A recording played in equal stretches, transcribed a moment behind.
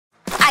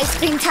Ice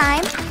cream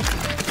time.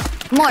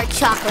 More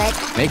chocolate.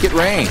 Make it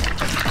rain.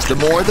 The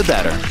more, the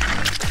better.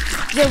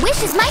 Your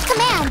wish is my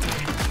command.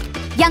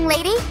 Young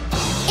lady,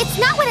 it's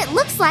not what it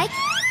looks like.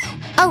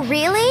 Oh,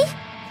 really?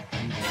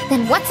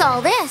 Then what's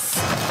all this?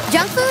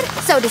 Junk food?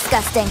 So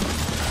disgusting.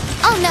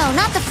 Oh no,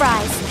 not the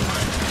fries.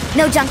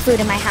 No junk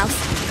food in my house.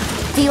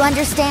 Do you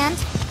understand?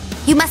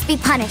 You must be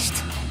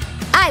punished.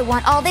 I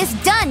want all this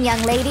done,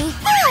 young lady.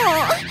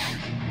 Oh.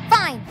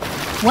 Fine.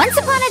 Once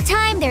upon a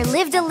time, there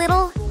lived a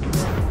little...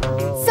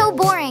 So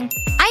boring.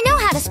 I know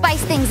how to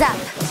spice things up.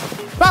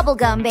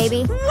 Bubblegum,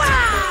 baby.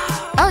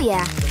 Wow! Oh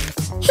yeah.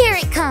 Here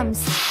it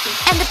comes.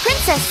 And the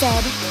princess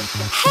said,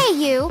 "Hey,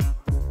 you."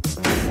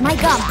 My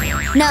gum.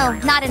 No,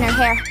 not in her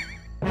hair.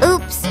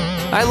 Oops.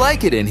 I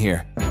like it in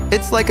here.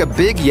 It's like a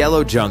big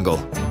yellow jungle.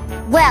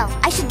 Well,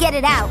 I should get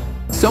it out.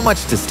 So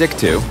much to stick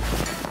to.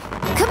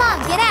 Come on,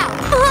 get out.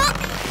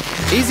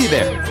 Easy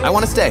there. I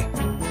want to stay.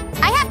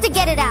 I have to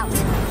get it out.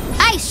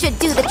 I should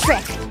do the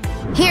trick.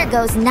 Here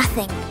goes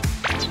nothing.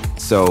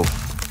 So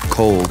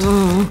cold.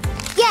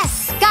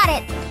 Yes, got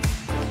it.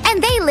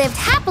 And they lived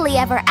happily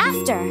ever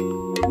after.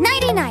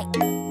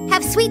 Nighty-night.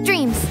 Have sweet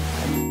dreams.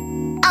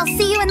 I'll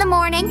see you in the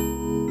morning.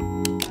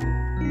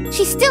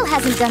 She still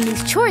hasn't done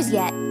these chores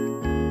yet.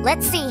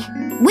 Let's see.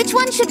 Which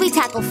one should we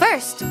tackle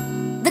first?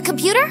 The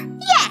computer?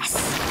 Yes!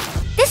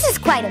 This is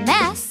quite a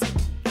mess.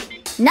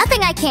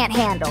 Nothing I can't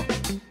handle.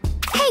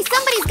 Hey,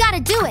 somebody's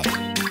gotta do it.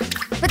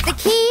 But the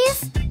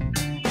keys?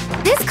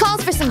 This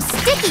calls for some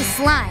sticky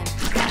slime.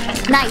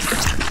 Nice.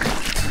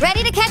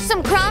 Ready to catch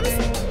some crumbs?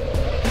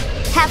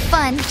 Have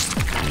fun.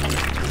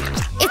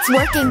 It's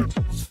working.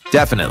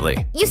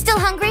 Definitely. You still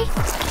hungry?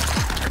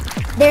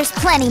 There's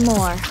plenty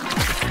more.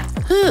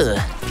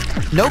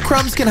 No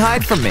crumbs can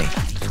hide from me.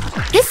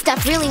 This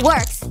stuff really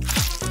works.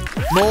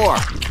 More.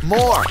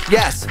 More.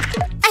 Yes.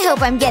 I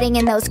hope I'm getting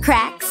in those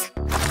cracks.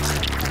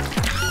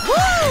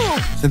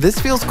 Woo! This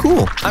feels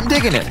cool. I'm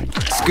digging it.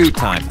 Scoot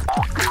time.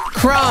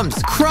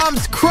 Crumbs.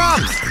 Crumbs.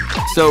 Crumbs.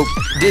 So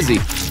dizzy.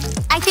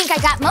 I think I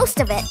got most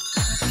of it.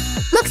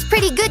 Looks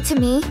pretty good to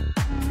me.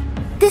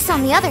 This,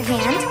 on the other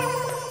hand,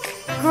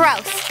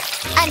 gross.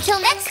 Until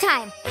next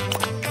time.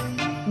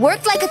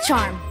 Worked like a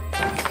charm.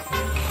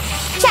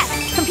 Check.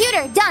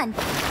 Computer, done.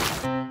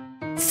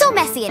 So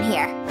messy in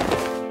here.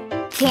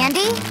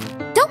 Candy?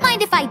 Don't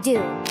mind if I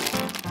do.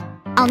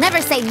 I'll never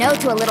say no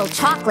to a little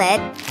chocolate.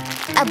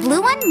 A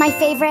blue one, my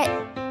favorite.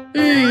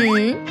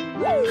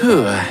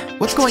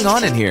 What's going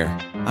on in here?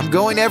 I'm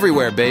going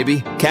everywhere,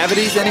 baby.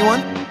 Cavities,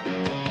 anyone?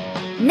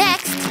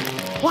 Next.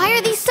 Why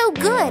are these so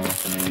good?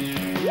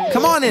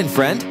 Come on in,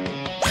 friend.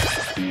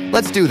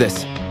 Let's do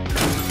this.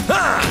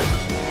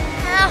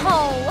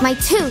 Ow. My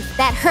tooth,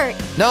 that hurt.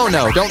 No,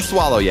 don't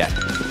swallow yet.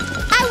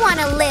 I want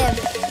to live.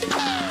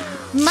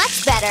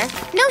 Much better.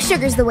 No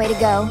sugar's the way to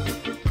go.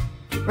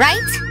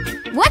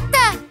 Right? What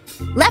the?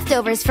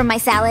 Leftovers from my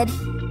salad.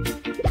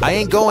 I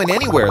ain't going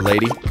anywhere,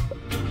 lady.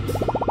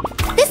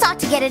 This ought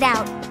to get it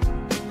out.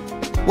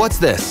 What's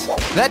this?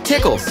 That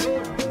tickles.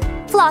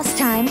 Floss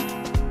time.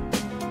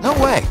 No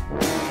way.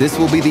 This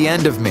will be the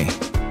end of me.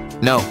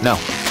 No.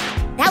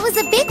 That was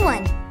a big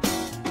one.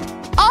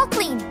 All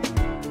clean.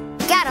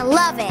 Gotta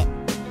love it.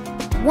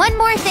 One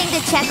more thing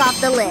to check off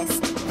the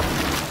list.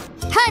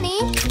 Honey.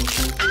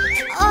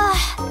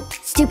 Ugh.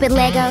 Stupid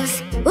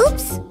Legos.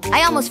 Oops.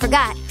 I almost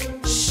forgot.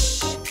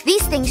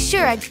 These things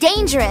sure are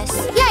dangerous.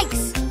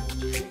 Yikes.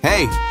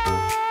 Hey.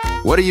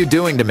 What are you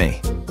doing to me?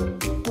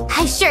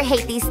 I sure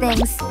hate these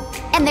things.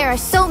 And there are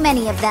so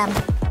many of them.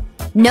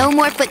 No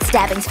more foot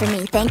stabbings for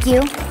me, thank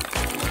you.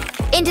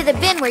 Into the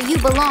bin where you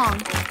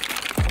belong.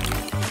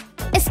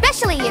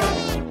 Especially you.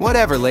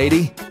 Whatever,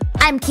 lady.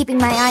 I'm keeping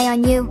my eye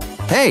on you.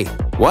 Hey,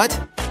 what?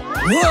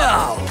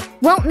 Wow!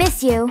 Won't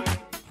miss you.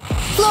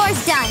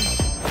 Floor's done.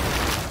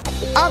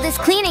 All this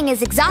cleaning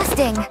is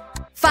exhausting.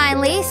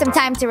 Finally, some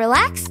time to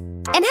relax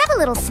and have a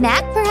little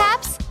snack,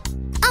 perhaps?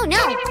 Oh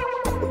no!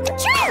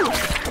 Achoo!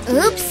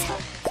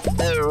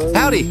 Oops.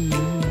 Howdy.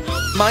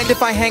 Mind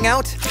if I hang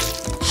out?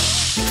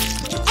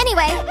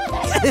 Anyway,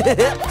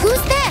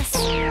 who's this?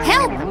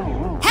 Help!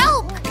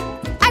 Help!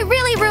 I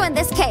really ruined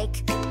this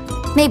cake.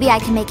 Maybe I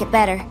can make it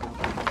better.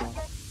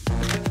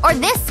 Or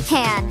this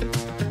can.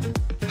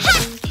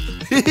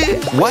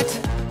 What?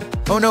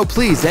 Oh no,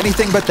 please,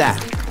 anything but that.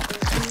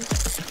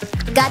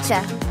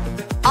 Gotcha.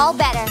 All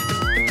better.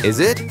 Is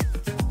it?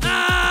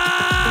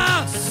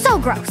 So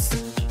gross.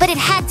 But it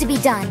had to be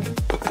done.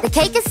 The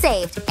cake is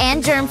saved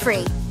and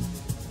germ-free.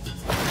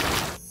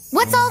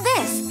 What's all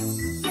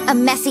this? A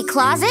messy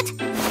closet?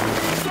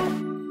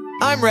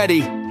 I'm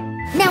ready.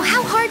 Now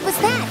how hard was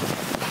that?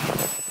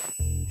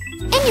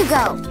 In you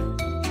go.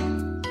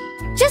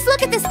 Just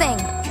look at this thing.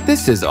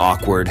 This is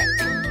awkward.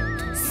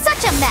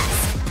 Such a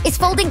mess. Is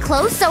folding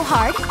clothes so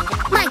hard?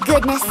 My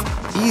goodness.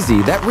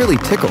 Easy, that really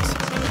tickles.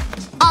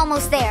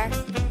 Almost there.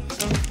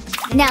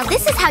 Now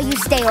this is how you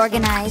stay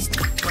organized.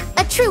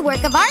 A true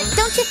work of art,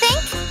 don't you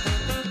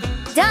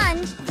think?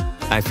 Done.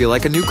 I feel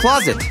like a new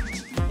closet.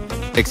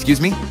 Excuse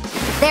me?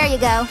 There you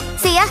go.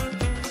 See ya?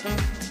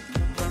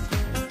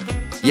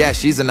 Yeah,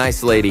 she's a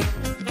nice lady.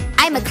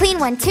 I I'm a clean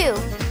one too.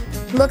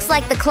 Looks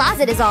like the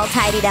closet is all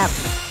tidied up.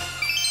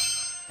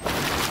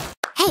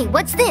 Hey,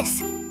 what's this?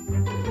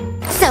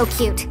 So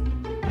cute.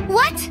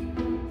 What?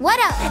 What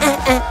a...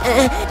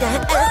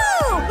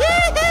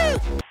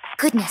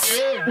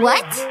 Goodness.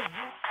 What?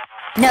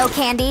 No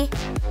candy?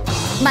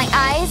 My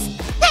eyes?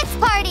 Let's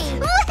party!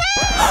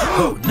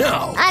 Oh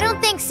no! I don't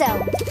think so.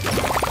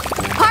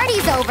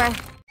 Party's over.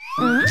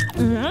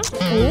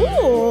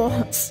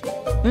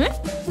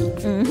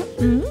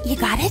 You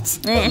got it?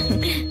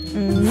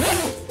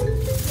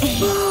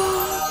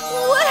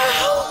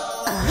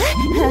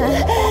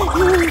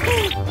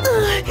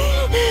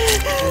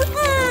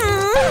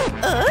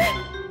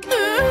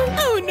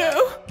 Oh no!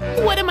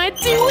 What am I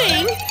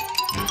doing?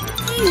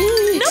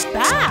 Not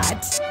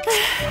bad.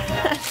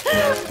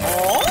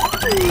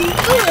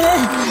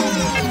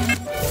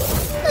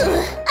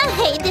 I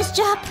hate this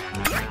job.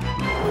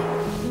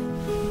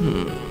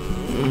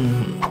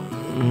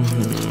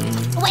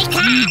 Wake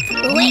up!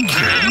 Wake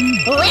up!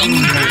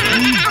 Wake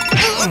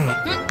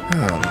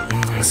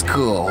up!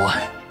 School.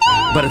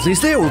 But at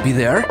least they will be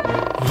there.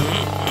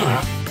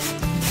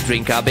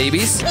 Drink up,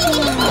 babies.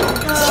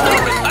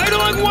 I don't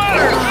like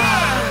water!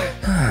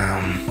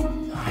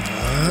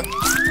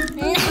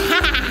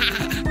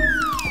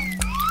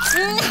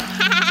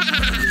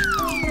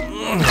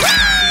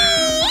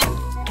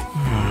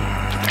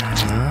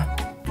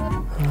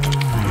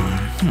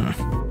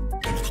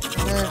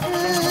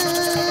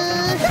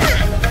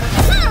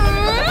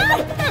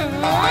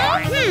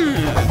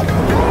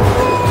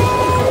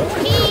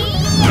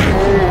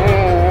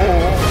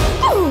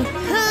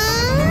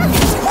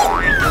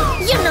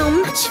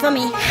 For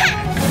me.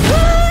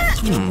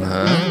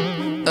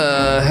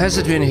 Has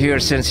it been here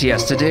since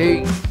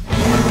yesterday?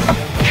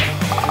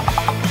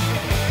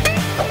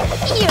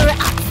 You're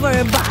up for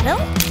a bottle?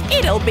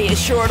 It'll be a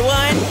short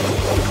one.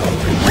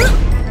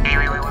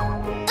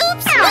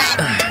 Oops!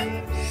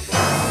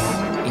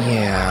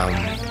 Yeah.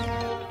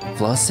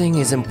 Flossing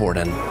is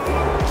important.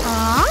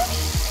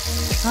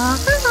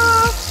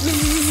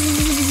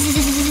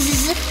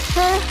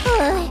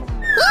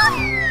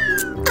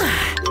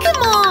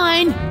 Come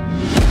on!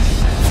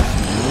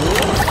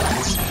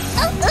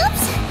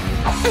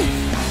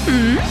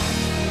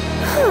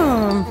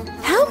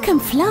 How come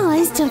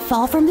flies don't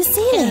fall from the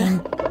ceiling?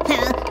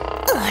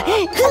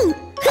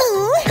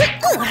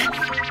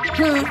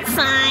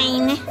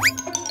 Fine.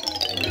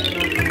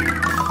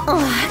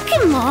 Oh,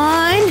 come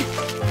on!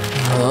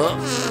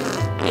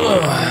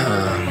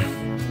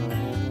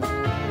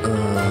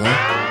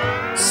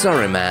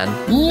 Sorry, man.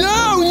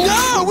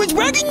 No! It's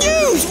breaking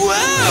news!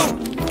 Wow!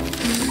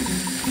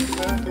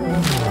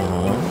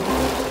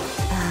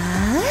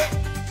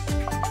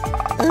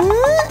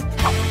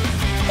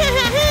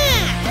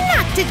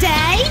 Not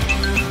today!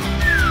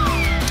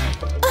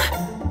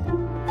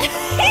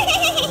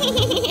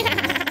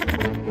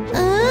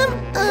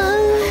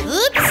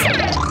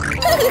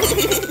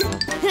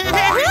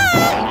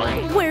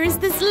 Where's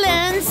this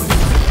lens?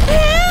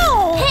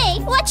 Ow! Hey,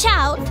 watch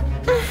out!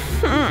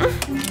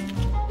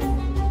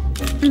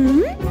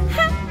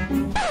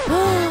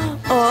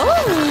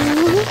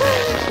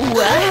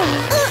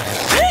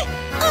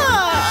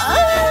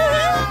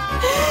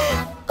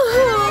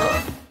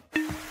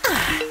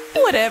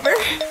 Whatever.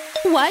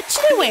 What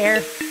should I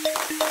wear?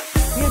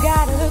 You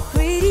gotta look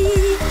pretty,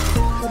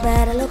 you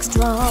better look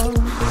strong.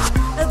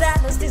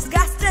 That looks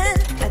disgusting,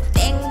 I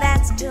think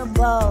that's too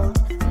bold.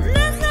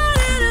 Let's not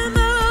in the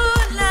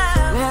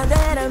moonlight, well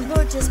then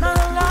put your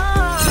smile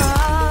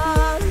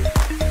on.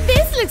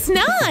 This looks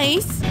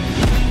nice.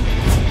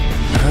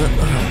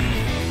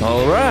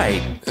 All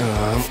right.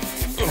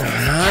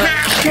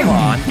 Come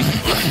on.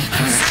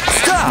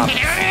 Stop!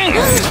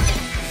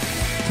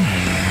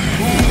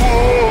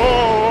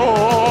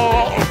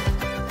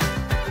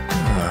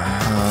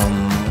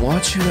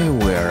 What should I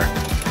wear?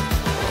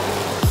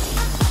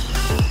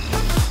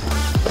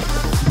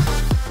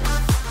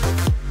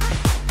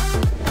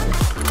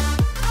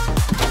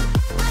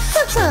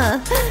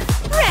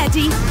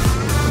 Ready.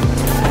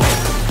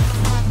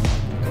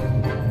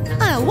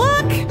 I'll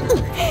walk.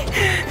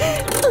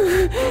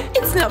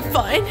 It's not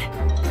fun.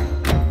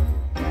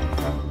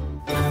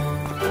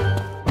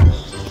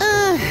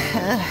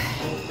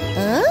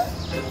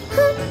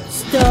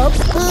 Stop.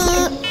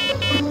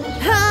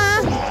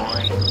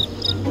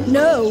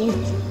 No.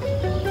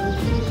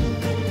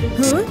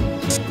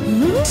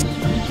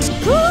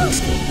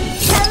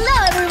 Hello,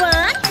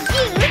 everyone.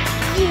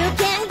 You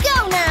can go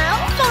now.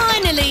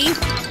 Finally.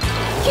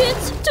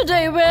 Kids,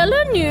 today we're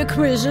learning a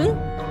question.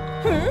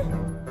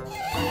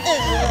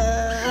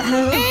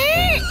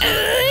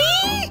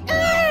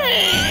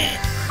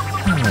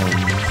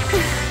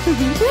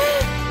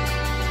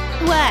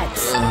 What?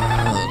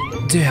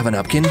 Do you have a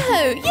napkin?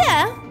 Oh,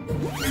 yeah.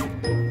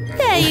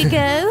 There you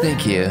go.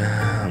 Thank you.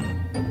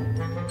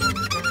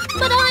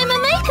 But I'm a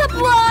makeup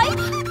wipe.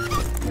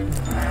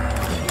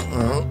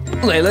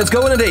 Lay, let's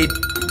go on a date.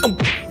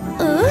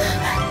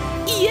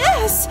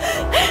 Yes.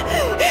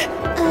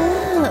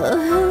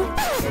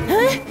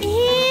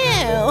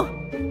 Ew.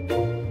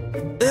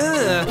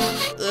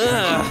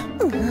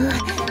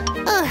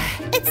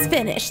 It's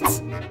finished.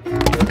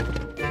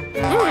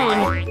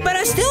 But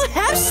I still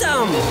have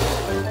some.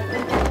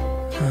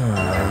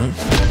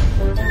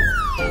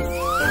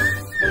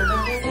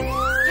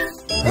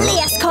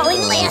 Leah's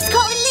calling, Leah's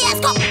calling, Leah's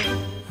calling.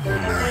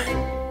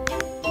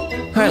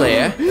 Hi,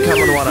 Leia. Come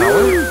in 1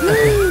 hour.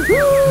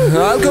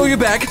 I'll call you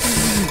back.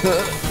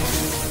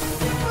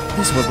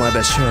 This was my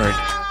best shirt.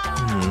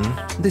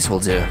 This will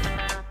do.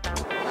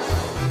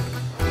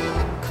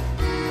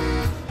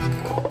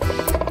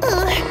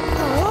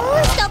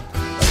 Stop,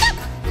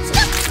 stop,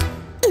 stop.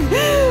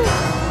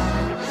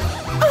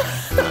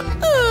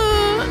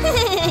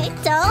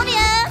 Told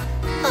ya.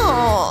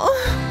 Oh.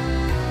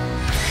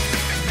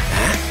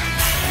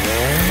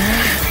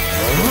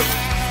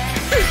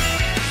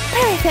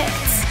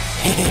 Perfect.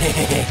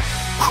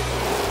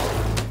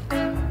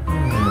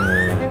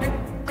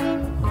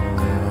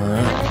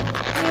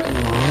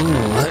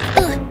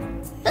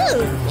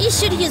 Ooh, you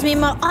should use me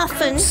more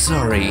often.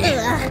 Sorry.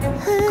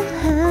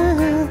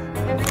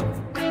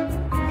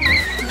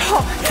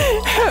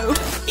 Oh,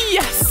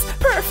 yes,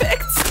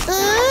 perfect.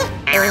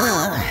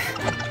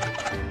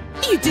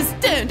 You just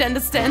don't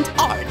understand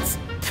art.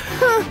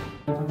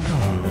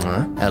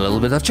 A little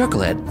bit of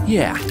chocolate.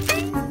 Yeah.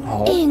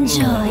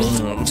 Enjoy.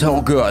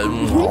 So good.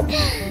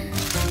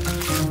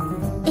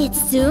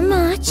 It's too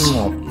much.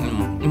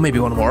 Maybe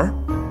one more.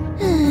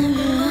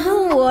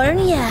 Warn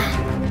ya.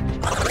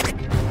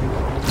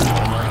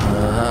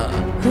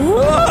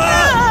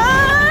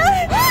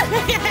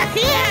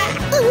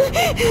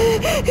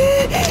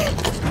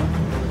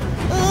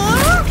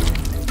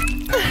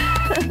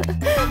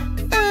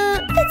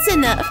 That's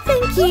enough,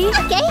 thank you.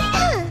 Okay.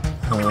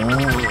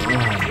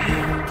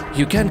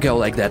 You can't go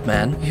like that,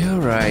 man. You're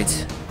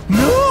right.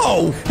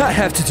 No! I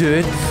have to do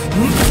it.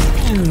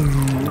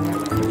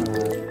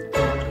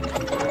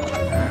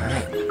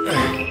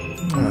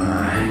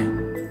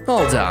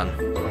 All done.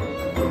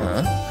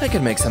 I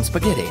can make some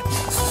spaghetti.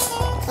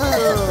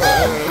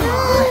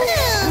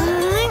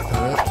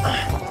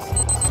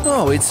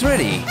 Oh, it's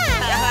ready.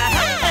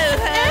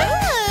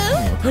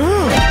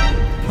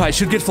 I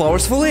should get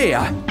flowers for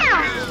Leia.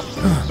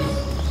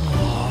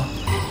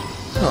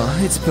 Oh,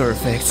 it's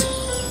perfect.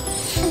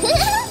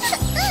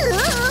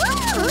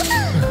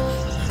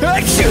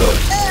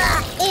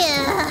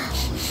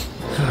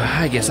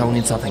 I guess I'll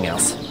need something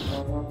else.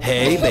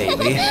 Hey,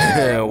 baby.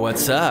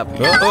 What's up?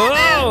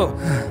 Oh!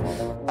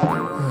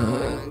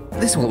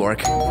 This will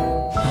work.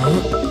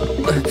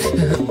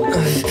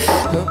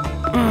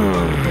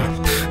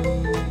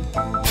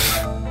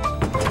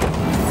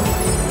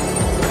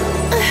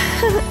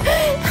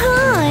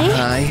 Hi.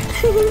 Hi.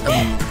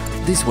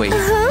 This way.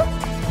 Oh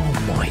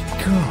my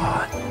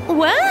god.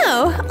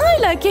 Wow, I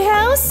like your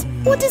house.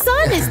 What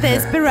design is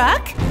this,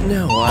 Barack?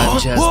 No, I'm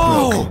just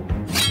Whoa! broke.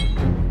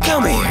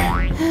 Come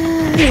here.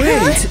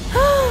 Wait!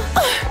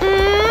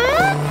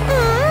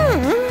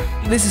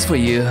 This is for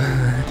you.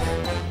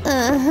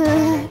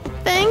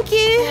 Thank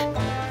you.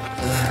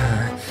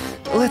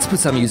 Let's put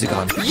some music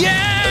on.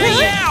 Yeah,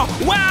 yeah!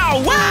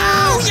 Wow,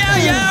 wow! Yeah,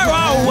 yeah!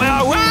 Oh,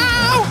 wow,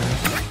 wow!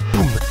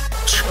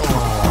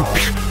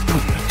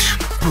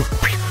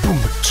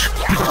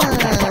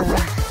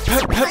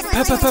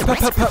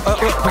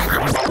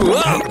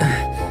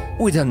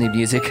 We don't need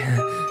music.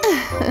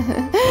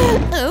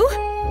 Oh,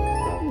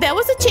 that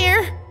was a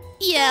chair.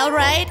 Yeah, all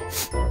right.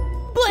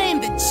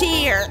 Blame the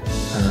chair.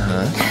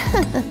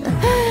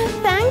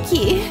 Thank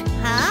you.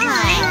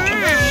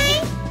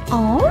 Hi.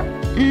 Oh.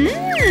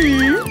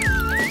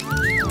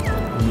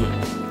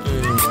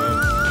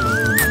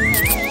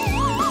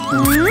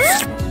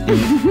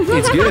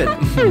 It's good.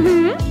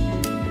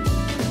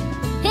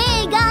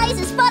 Hey guys,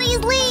 it's Buddy's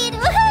lead.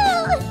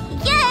 Woohoo!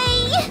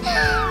 Yay!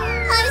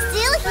 I'm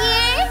still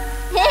here.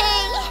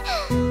 Hey.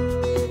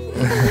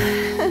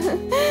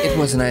 It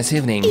was a nice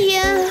evening.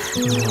 Yeah.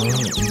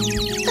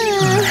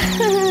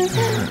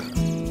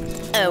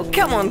 Oh,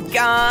 come on,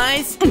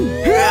 guys.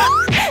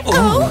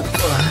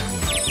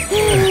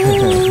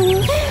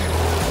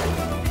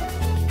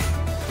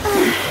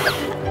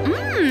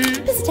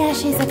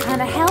 Pistachios are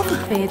kind of healthy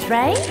food,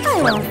 right?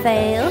 I won't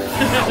fail.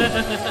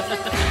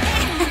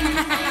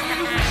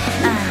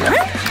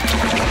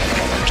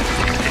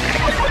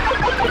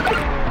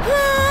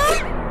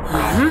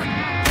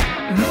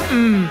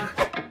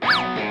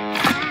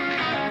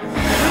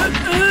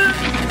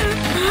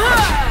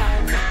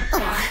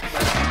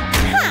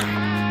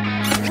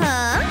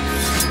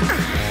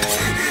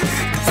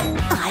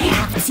 I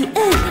have to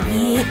open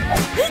you.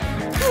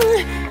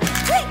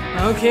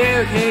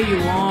 Okay, you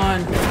won.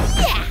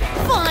 Yeah,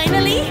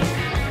 finally!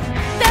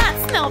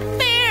 That's not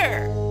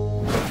fair!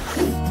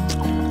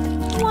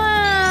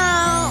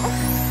 Wow!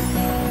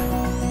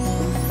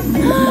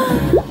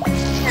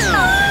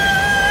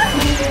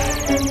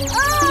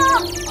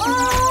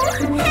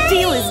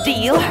 Deal is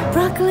deal.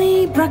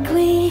 Broccoli,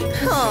 broccoli.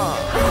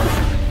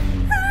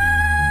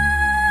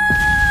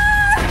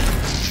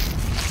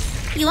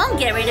 You won't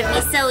get rid of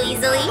me so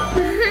easily.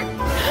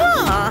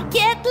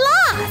 Get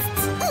lost!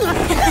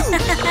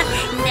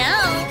 No.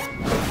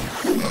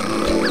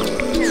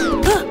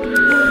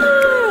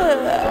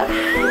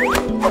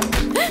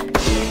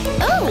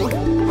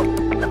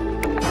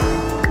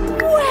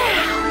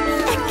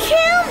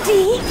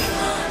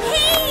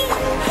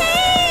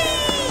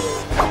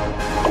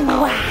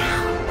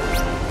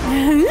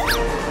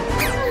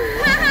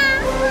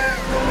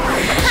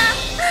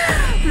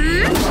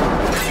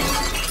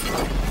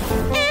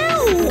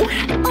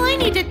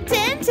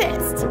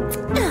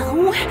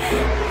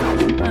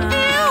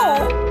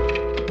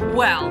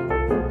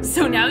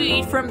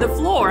 from the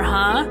floor,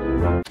 huh?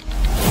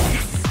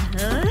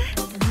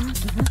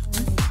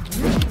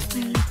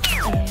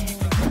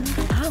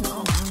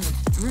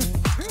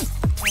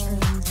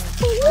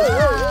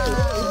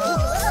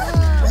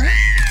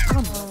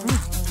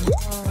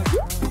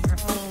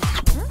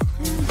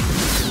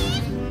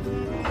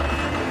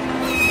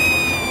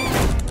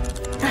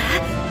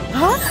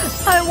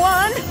 I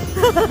won!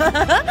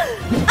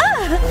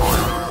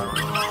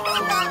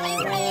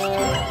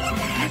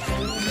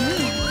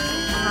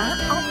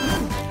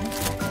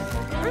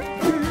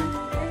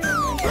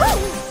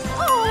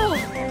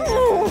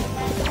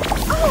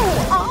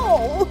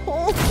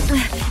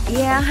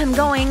 Yeah, I'm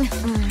going.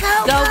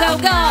 Go, go,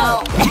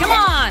 go! Come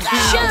on!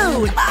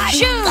 Shoot!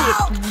 Shoot!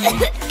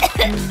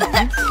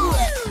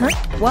 Huh?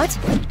 What?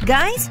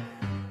 Guys?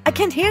 I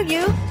can't hear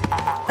you.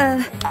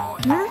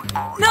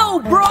 No,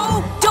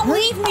 bro! Don't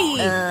leave me!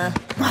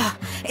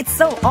 It's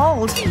so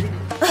old.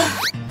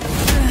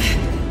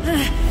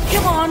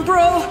 Come on,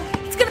 bro!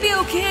 It's gonna be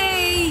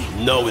okay!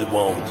 No, it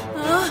won't.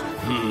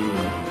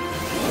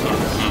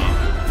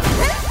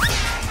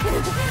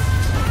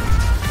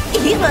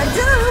 You are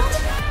doomed!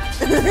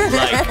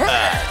 Like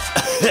that.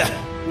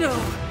 No!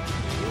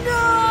 No!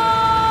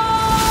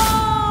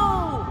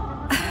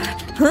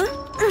 Huh?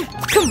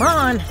 Come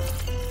on!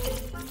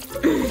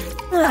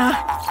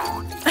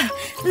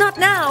 Not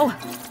now!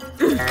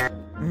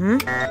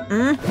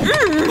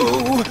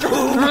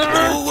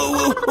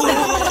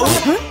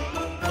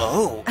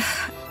 Oh.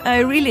 I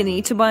really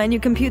need to buy a new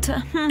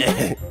computer.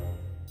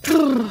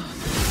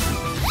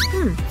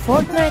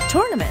 Fortnite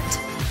tournament.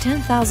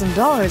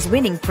 $10,000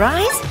 winning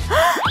prize?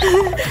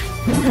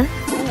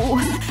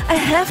 I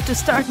have to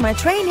start my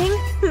training.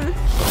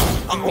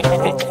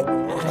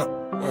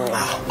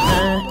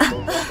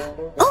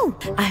 Oh,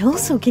 I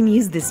also can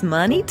use this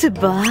money to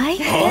buy.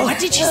 What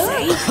did you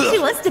say? She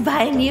wants to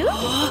buy a new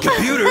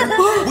Computer,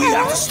 we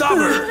have to stop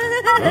her.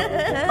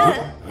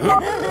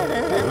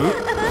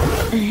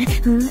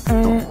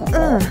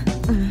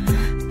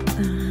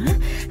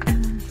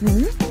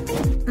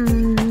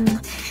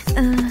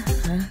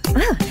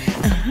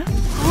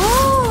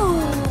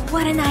 Oh,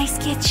 what a nice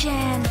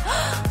kitchen.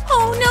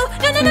 Oh, no,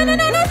 no, no, no, no,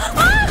 no, no.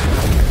 Ah!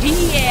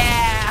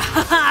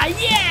 Yeah!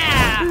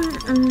 Yeah!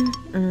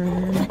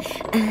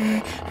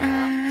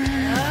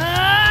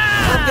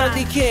 I've got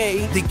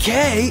decay.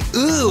 Decay?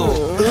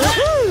 Ooh.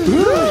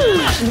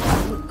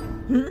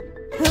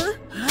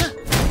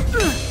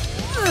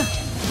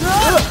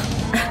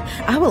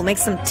 I will make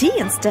some tea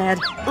instead.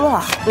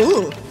 Ugh,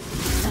 ooh.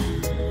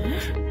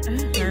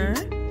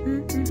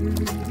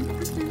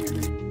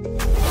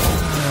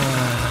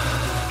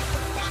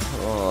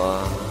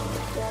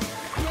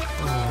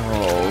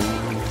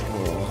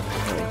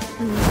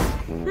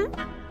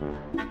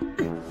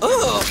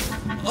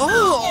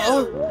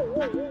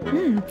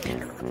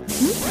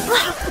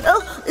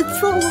 Oh, it's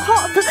so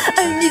hot. I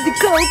need a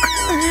Coke.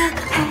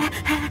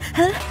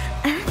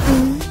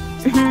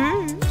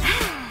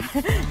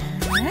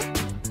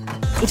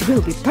 It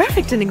will be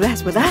perfect in a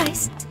glass with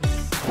ice.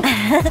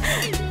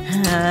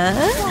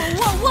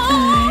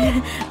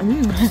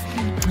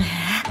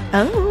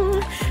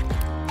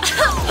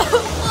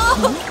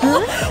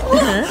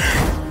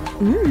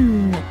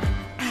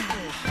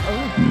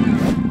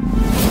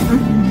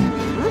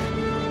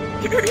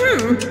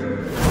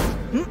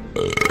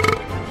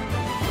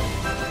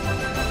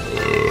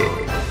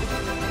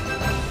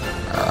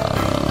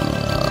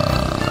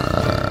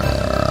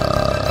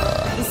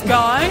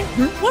 Sky?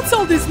 What's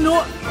all this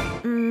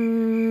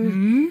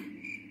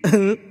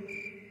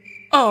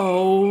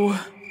Oh.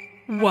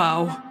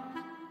 Wow.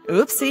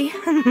 Oopsie.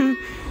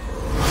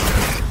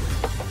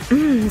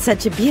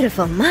 Such a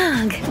beautiful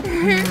mug.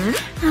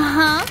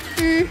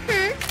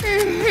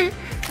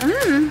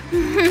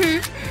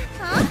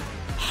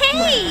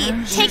 Hey!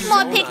 Take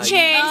more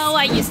pictures! Oh,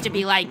 I used to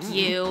be like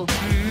you.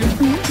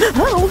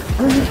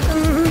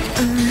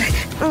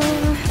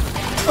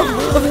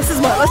 Oh, this is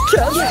my last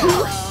chance.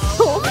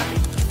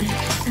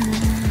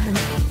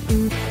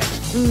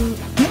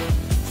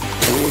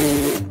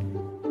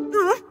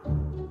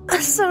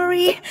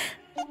 Sorry.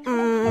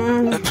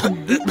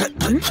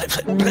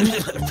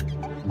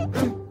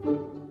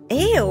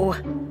 Ew.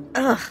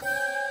 Ugh.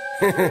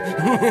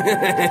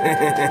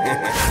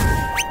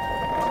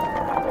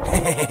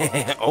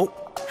 Oh.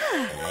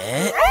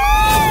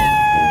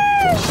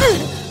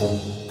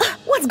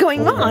 What's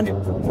going on? No,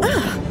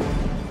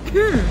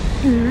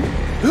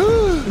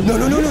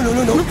 no, no, no, no,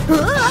 no, no.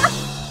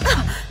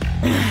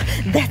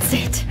 That's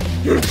it.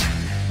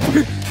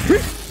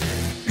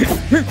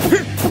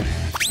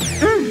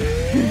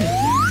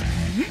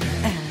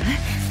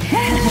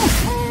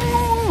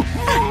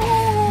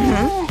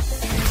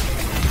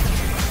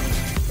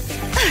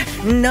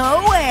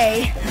 No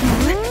way.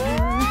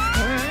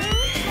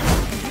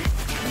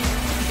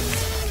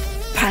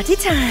 Party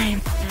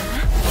time.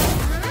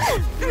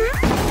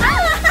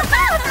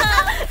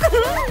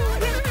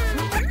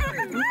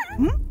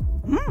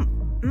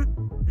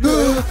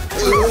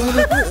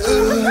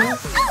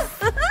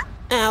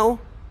 Ow.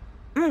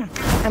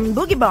 I'm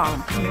Boogie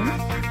Bomb.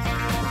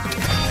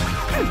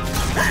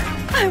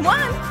 I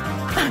won!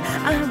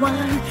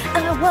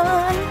 I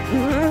won!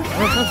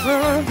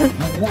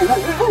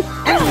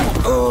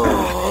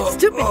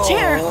 Stupid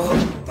chair!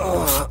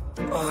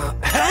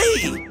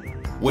 Hey!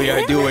 We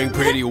are doing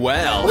pretty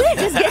well. We're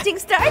just getting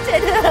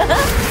started!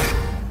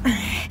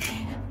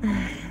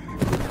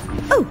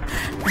 Oh!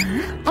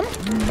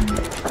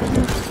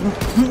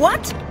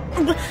 What?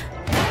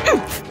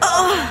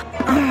 Ow!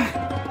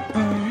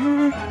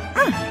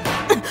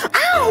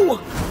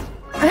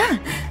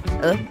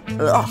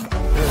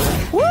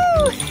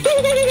 Woo! Here!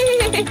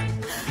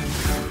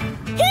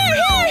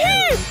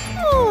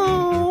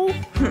 Oh!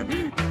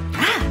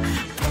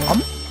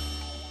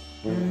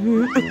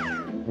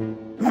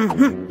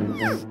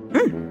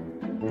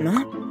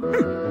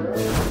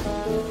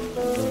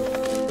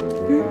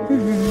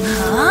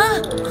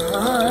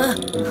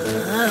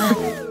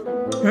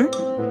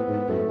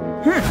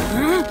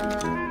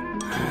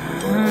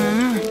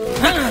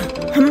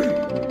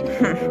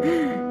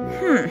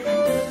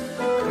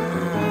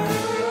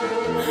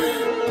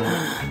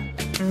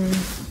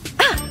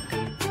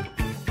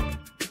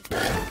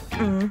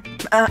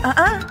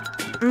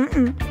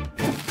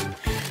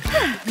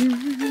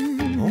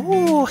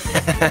 Ooh.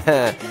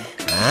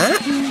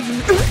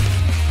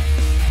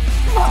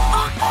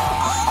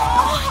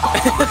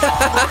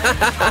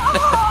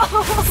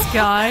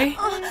 Sky,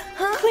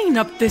 clean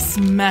up this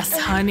mess,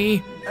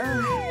 honey.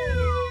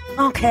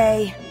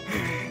 Okay.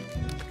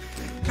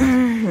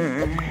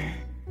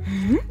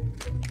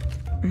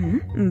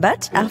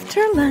 But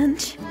after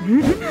lunch.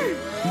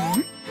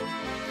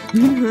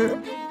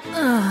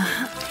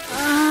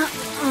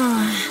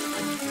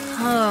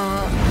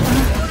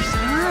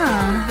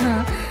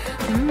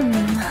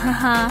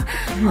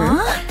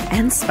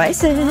 And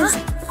spices.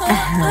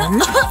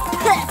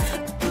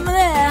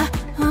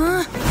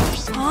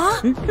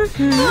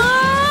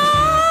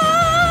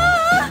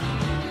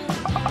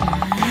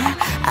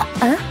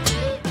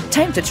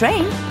 Time to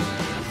train.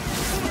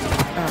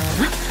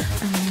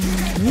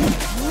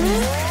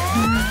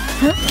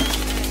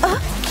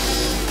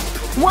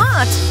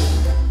 What?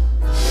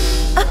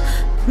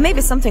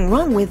 Maybe something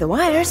wrong with the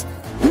wires.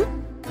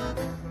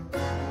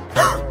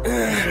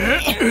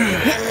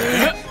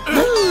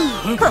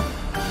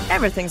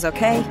 Everything's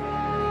okay.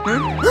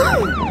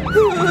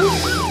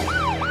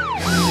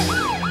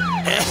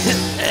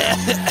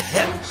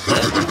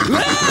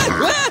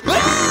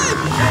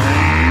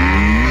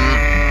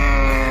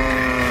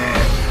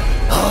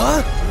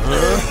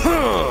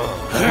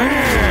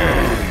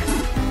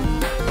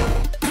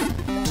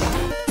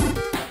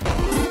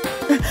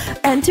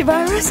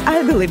 Antivirus,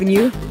 I believe in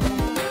you.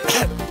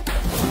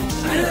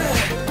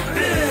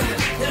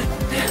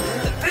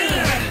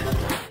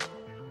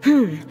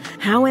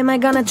 How am I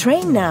gonna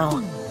train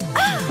now?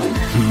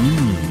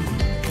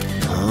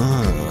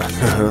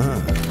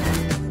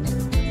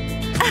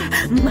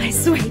 My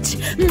switch.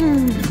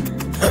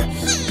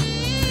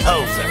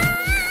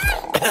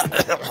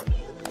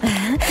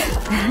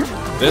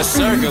 This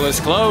circle is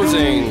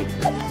closing.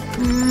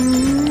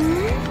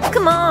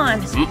 Come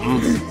on.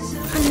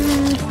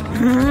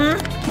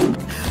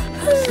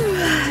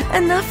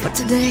 Enough for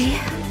today.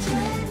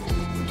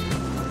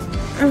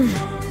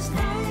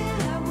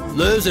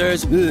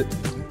 Losers.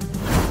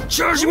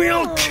 Charge me,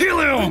 I'll kill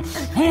him.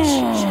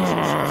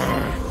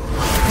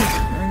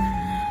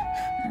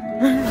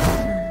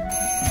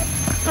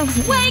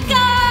 Wake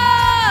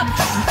up!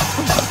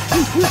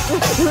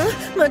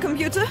 My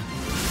computer?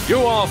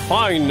 You are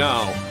fine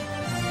now.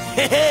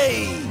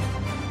 Hey!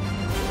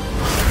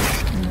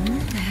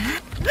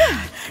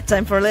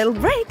 Time for a little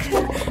break.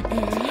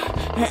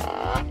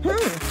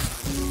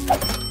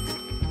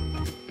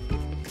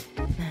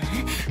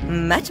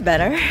 Much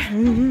better.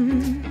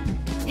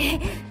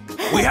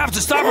 We have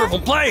to stop her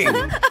from playing.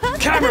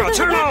 Camera,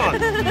 turn on.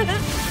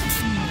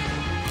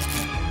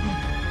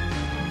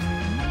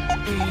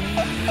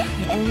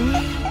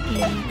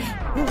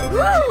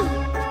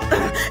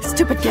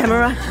 Stupid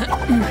camera.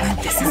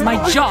 This is my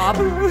job.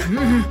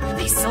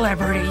 These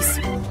celebrities.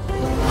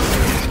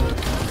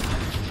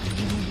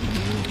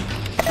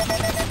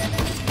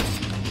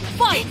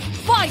 Fight!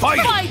 Fight! Fight!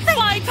 Fight!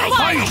 Fight!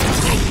 Fight!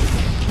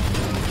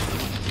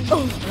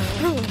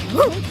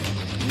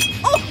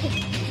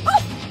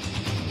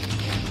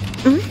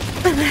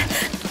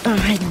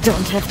 I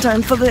don't have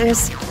time for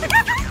this.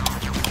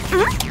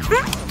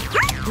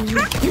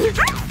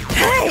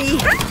 Hey!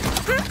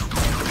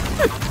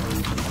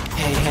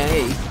 Hey,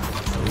 hey.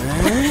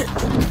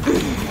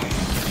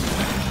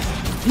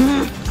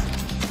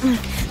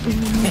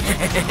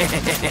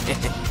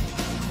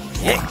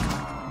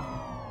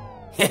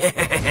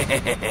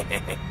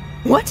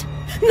 What?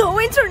 No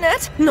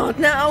internet? Not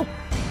now.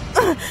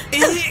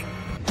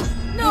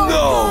 No!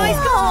 Guys,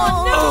 come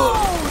on! No!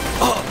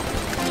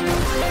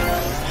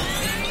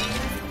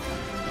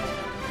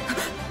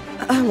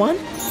 I won?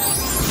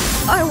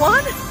 I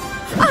won?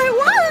 I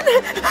won!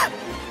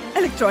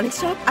 Electronics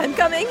shop, I'm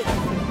coming.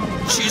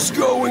 She's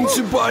going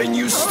to buy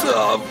new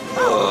stuff.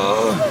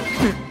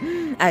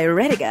 Are you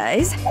ready,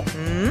 guys?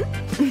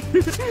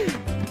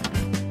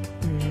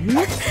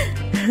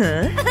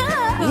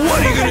 What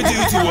are you gonna do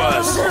to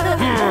us?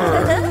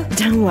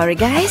 Don't worry,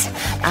 guys.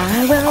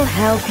 I will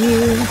help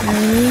you.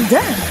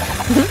 Done.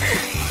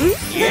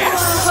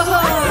 Yes!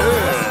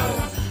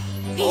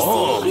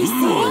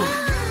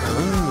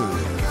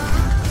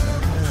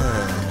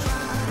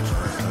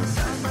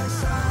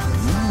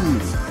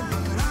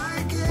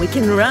 We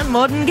can run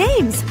modern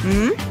games.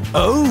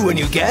 Oh, a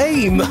new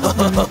game!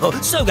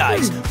 So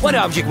guys, what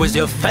object was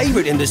your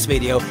favorite in this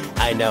video?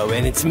 I know,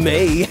 and it's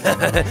me.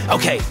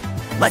 Okay,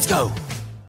 let's go.